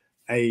have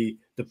the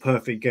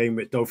perfect game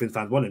which Dolphins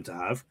fans want him to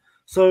have.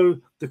 So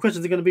the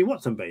questions are going to be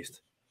Watson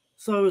based.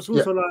 So it's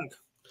also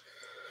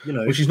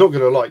which he's not going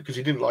to like, because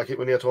he didn't like it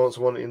when he had to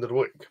answer one at the end of the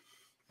week,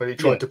 when he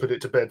tried to put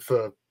it to bed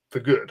for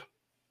good.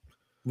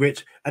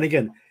 Which, and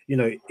again,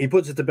 he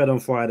puts it to bed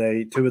on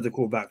Friday. Tua the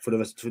quarterback for the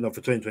rest, for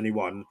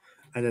 2021.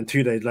 And then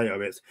 2 days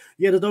later, it's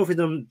the Dolphins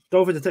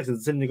and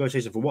Texans in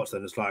negotiation for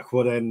Watson. It's like,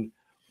 well, then,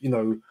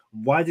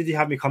 why did he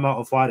have me come out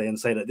on Friday and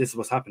say that this is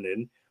what's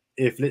happening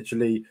if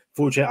literally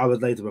 48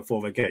 hours later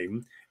before the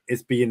game,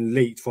 it's being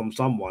leaked from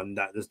someone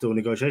that there's still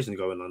negotiations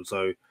going on?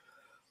 So,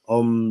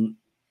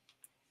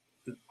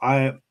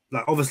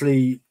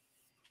 obviously,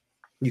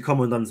 you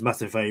come and done this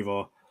massive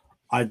favor.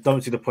 I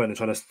don't see the point in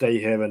trying to stay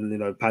here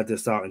and pad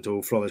this out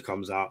until Flores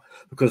comes out,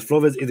 because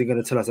Flores isn't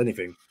going to tell us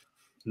anything,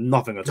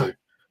 nothing at all.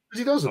 Because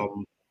he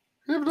doesn't.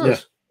 He never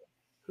does.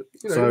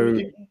 Yeah.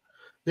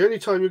 The only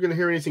time you're going to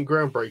hear anything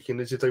groundbreaking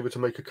is if they were to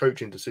make a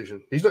coaching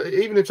decision. He's not,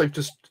 even if they've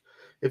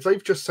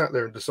just sat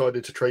there and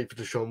decided to trade for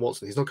Deshaun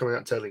Watson, he's not coming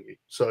out telling you.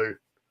 So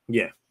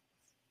yeah,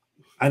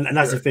 and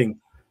that's the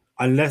thing.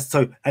 And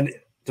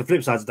the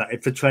flip side is that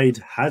if the trade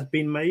has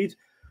been made,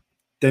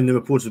 then the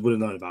reporters would have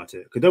known about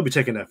it, because they'll be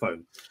checking their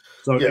phone.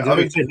 So if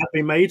the trade has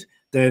been made,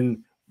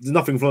 then there's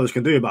nothing Flores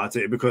can do about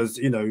it, because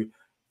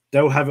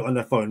they'll have it on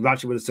their phone.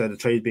 Ratchet would have said the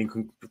trade being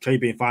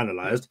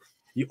finalized.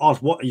 You ask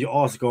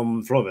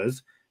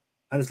Flores,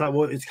 and it's like,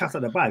 well, it's cast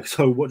out of the bag.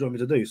 So what do you want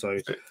me to do? So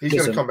he's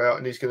going to come out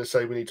and he's going to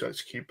say we need to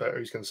execute better.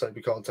 He's going to say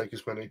we can't take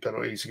as many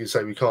penalties. He's going to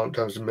say we can't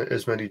have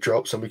as many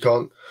drops, and we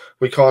can't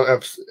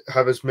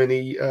have as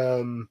many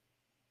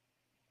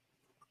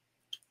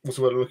what's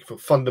the word I'm looking for?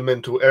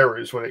 Fundamental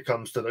errors when it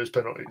comes to those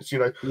penalties.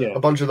 A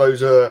bunch of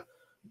those are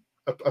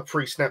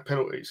pre-snap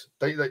penalties.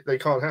 They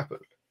can't happen.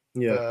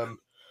 Yeah.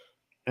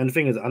 And the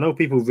thing is, I know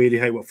people really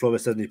hate what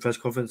Flores said in his press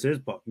conferences,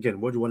 but again,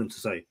 what do you want him to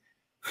say?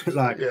 We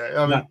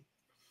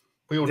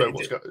all know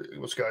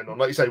what's going on.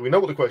 Like you say, we know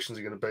what the questions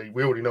are going to be.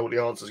 We already know what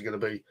the answers are going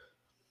to be.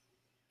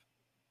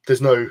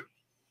 There's no,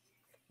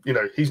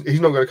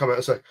 he's not going to come out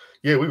and say,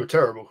 "Yeah, we were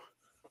terrible."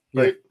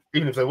 Yeah. Right?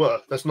 Even if they were,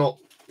 that's not.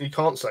 He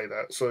can't say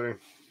that. So,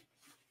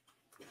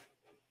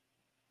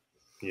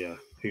 yeah,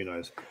 who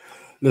knows?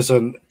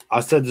 Listen, I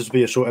said this would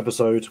be a short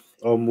episode.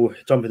 We'll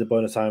jump into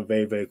bonus time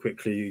very, very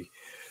quickly.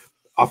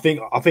 I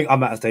think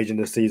I'm at a stage in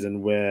this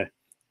season where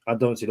I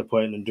don't see the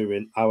point in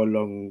doing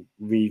hour-long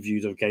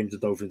reviews of games the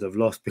Dolphins have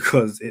lost,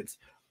 because it's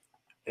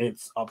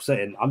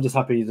upsetting. I'm just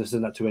happy to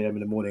sit at 2 a.m. in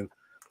the morning,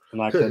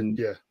 and I can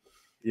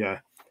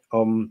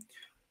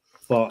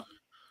But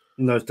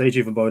stay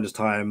tuned for bonus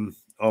time.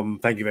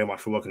 Thank you very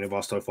much for working with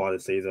us so far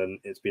this season.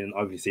 It's been an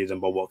ugly season,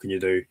 but what can you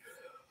do?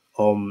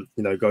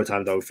 Go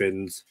time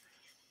Dolphins.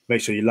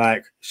 Make sure you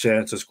like, share,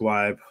 and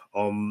subscribe.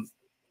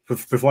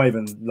 Before I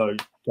even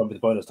jump into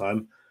bonus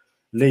time,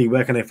 Lee,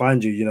 where can they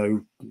find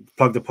you?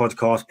 Plug the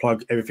podcast,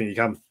 plug everything you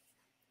can.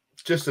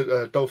 Just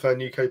at Dol-Fan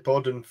UK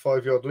Pod and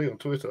 5 Yard Lee on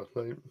Twitter.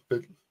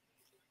 But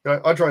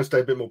I try and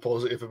stay a bit more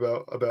positive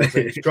about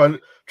things. try and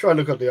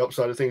look at the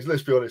upside of things.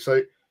 Let's be honest.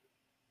 So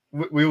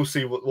we all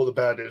see what the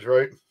bad is,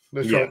 right?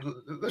 Let's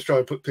try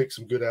and pick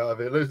some good out of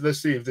it. Let's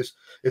see if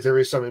there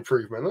is some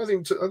improvement. I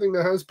think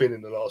there has been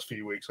in the last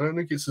few weeks. I don't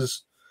think it's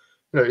as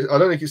I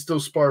don't think it's still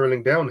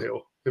spiraling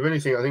downhill. If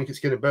anything, I think it's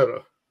getting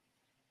better.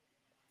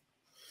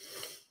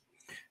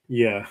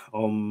 Yeah.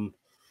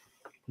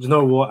 you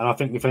know what? And I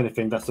think, if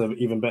anything, that's an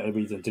even better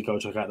reason to go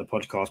check out the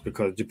podcast,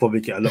 because you probably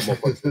get a lot more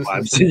positive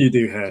vibes than you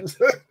do here.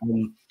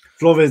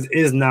 Flores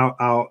is now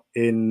out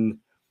in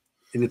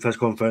the press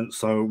conference,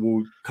 so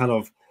we'll kind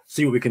of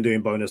see what we can do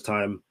in bonus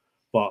time.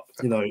 But,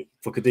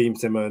 for Kadeem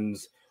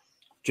Simmons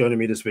joining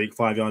me this week,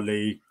 5-yard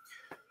league,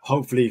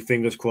 hopefully,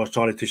 fingers crossed,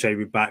 Charlie Touche will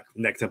be back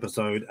next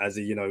episode as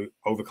he,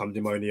 overcomes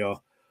pneumonia.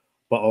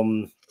 But,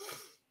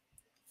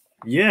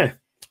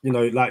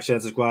 like, share,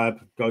 subscribe,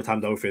 go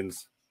Time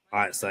Dolphins. All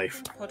right,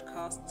 safe.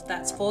 Podcast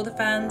that's for the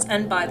fans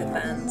and by the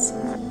fans.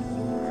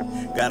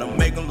 Gotta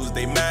make them lose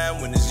their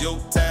mind when it's your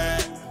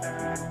time.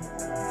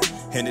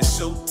 And it's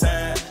show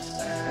time.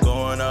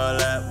 Going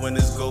all out when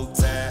it's go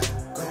time.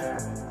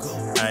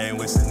 I ain't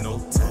wasting no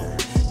time.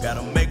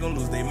 Gotta make them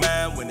lose their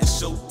mind when it's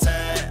show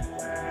time.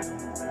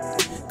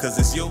 Cause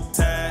it's your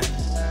time.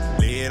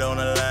 Lay it on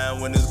the line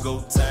when it's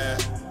go time.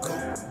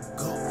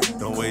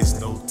 Don't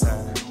waste no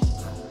time.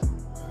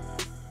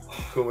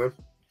 Cool, man.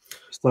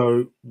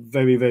 So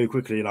very, very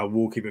quickly, and I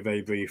will keep it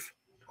very brief.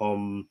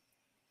 Oh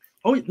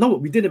no,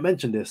 we didn't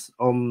mention this.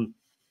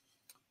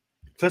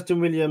 Preston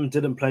Williams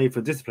didn't play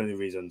for disciplinary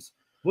reasons.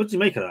 What did you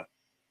make of that?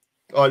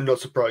 I'm not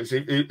surprised.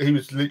 He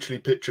was literally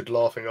pictured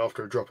laughing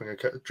after dropping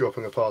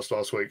a pass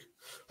last week.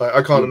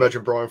 I can't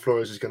imagine Brian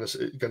Flores is going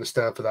to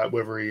stand for that,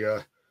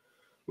 whether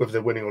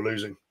they're winning or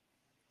losing.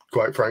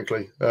 Quite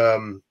frankly,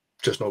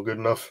 just not good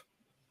enough.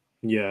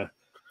 Yeah.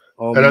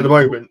 And at the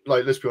moment,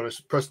 let's be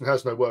honest, Preston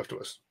has no worth to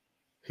us.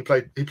 He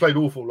played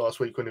awful last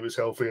week when he was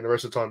healthy, and the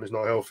rest of the time he's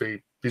not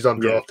healthy. He's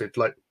undrafted.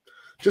 Yeah.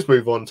 Just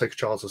move on, take a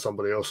chance on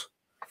somebody else.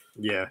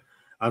 Yeah.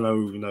 I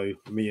know,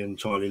 me and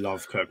Charlie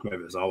love Kirk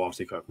Merritt, so I'll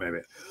obviously Kirk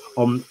Merritt.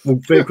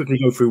 We'll very quickly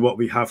go through what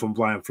we have from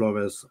Brian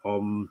Flores.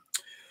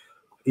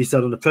 He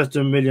said on the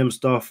Preston Williams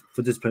stuff,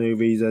 for disciplinary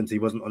reasons, he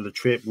wasn't on the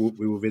trip.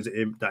 We will visit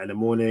him that in the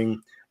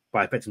morning, but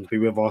I expect him to be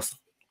with us.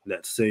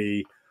 Let's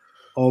see.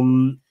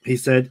 He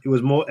said it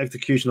was more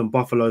execution on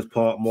Buffalo's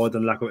part, more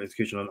than lack of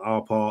execution on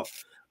our part.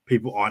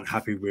 People aren't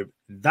happy with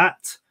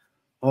that.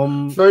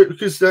 No,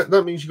 because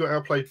that means you got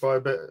outplayed by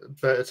a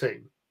better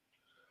team.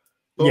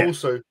 But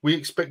also, we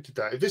expected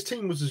that. If this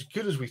team was as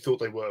good as we thought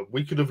they were,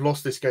 we could have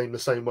lost this game the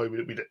same way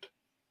that we did.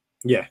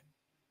 Yeah.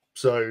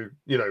 So,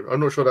 I'm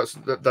not sure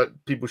that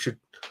people should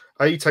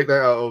A, take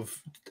that out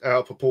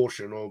of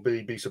proportion, or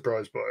B, be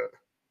surprised by it.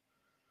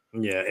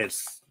 Yeah,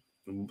 it's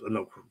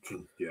not.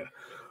 Yeah.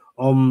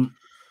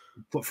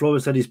 But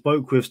Flores said he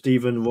spoke with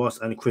Stephen Ross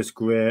and Chris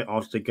Greer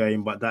after the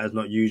game, but that is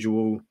not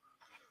usual.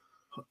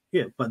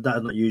 Yeah, but that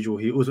is not usual.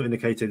 He also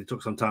indicated it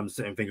took some time to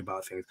sit and think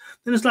about things.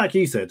 Then it's like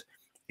he said,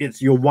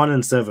 it's you're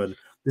 1-7.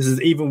 This is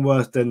even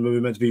worse than when we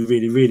were meant to be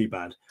really, really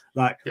bad.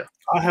 I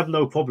have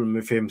no problem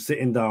with him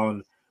sitting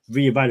down,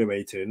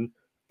 reevaluating,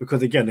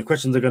 because again, the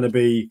questions are going to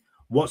be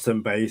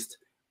Watson based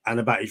and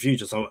about his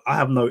future. So I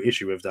have no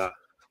issue with that.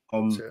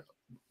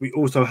 We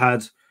also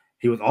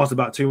he was asked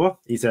about Tua.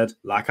 He said,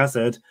 like I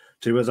said,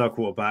 Tua is our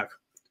quarterback.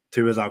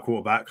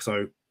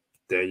 So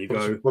there you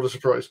go. What a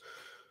surprise.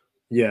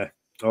 Yeah.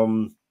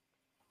 And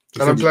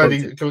I'm glad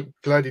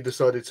he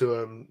decided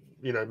to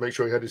make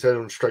sure he had his head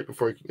on straight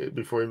before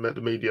he met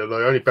the media.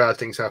 Only bad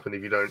things happen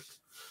if you don't.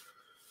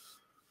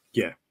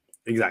 Yeah,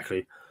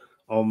 exactly.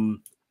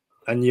 And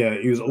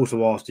he was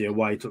also asked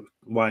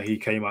why he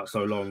came out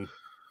so long,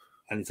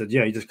 and he said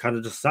he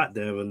just sat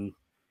there and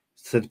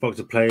spoke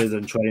to players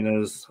and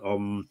trainers.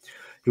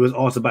 He was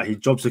asked about his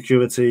job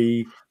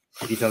security.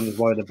 He said, "I'm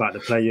worried about the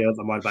players.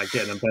 I'm worried about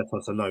getting them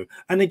better." So no.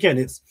 And again,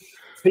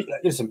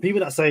 listen, people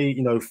that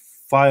say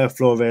fire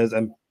Flores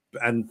and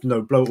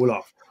blow it all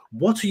up.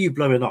 What are you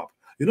blowing up?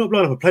 You're not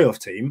blowing up a playoff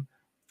team,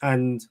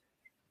 and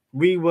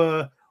we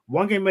were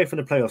one game away from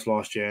the playoffs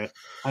last year,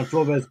 and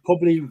Flores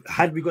probably,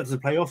 had we got to the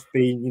playoffs,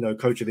 been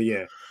coach of the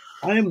year.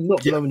 I am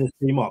not blowing this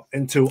team up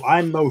until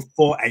I know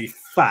for a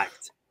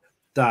fact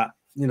that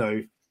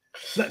the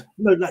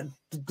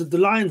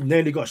Lions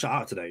nearly got shut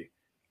out today,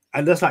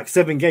 and that's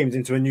 7 games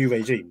into a new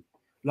regime.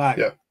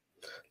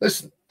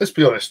 Let's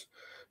be honest,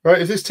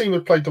 right? If this team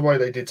had played the way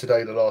they did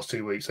today, the last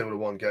 2 weeks, they would have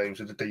won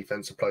games. If the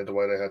defense had played the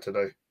way they had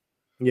today,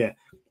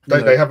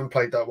 they haven't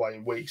played that way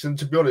in weeks. And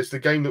to be honest, the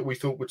game that we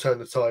thought would turn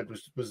the tide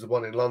was the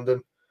one in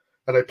London,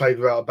 and they played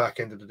without a back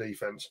end of the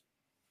defense.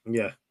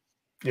 Yeah,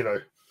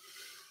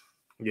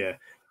 Yeah,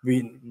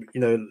 we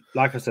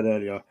like I said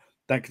earlier,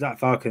 that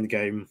Falcons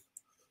game,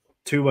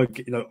 Tua,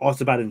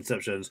 after bad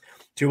interceptions,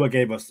 Tua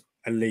gave us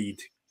a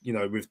lead,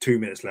 with 2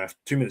 minutes left,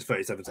 2 minutes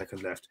 37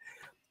 seconds left.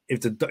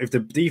 If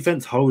the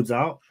defense holds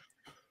out,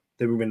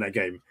 then we win that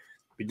game.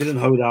 We didn't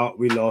hold out,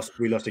 we lost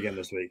again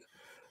this week.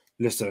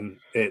 Listen,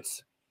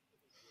 it's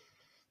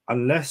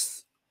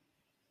unless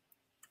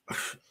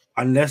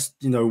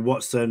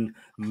Watson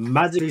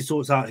magically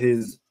sorts out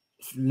his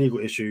legal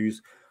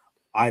issues,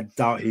 I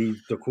doubt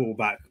he's the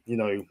quarterback,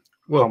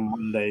 come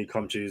Monday,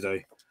 come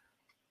Tuesday.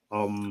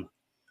 Listen,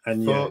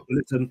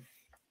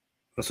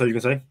 that's all you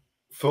can say?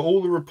 For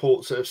all the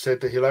reports that have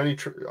said that he'll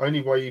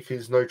only waive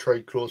his no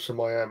trade clause for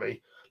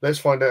Miami, let's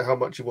find out how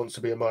much he wants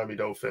to be a Miami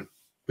Dolphin,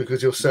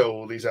 because he'll settle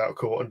all these out of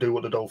court and do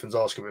what the Dolphins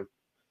ask of him.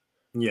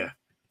 Yeah.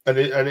 And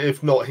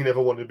if not, he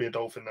never wanted to be a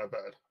Dolphin that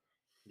bad.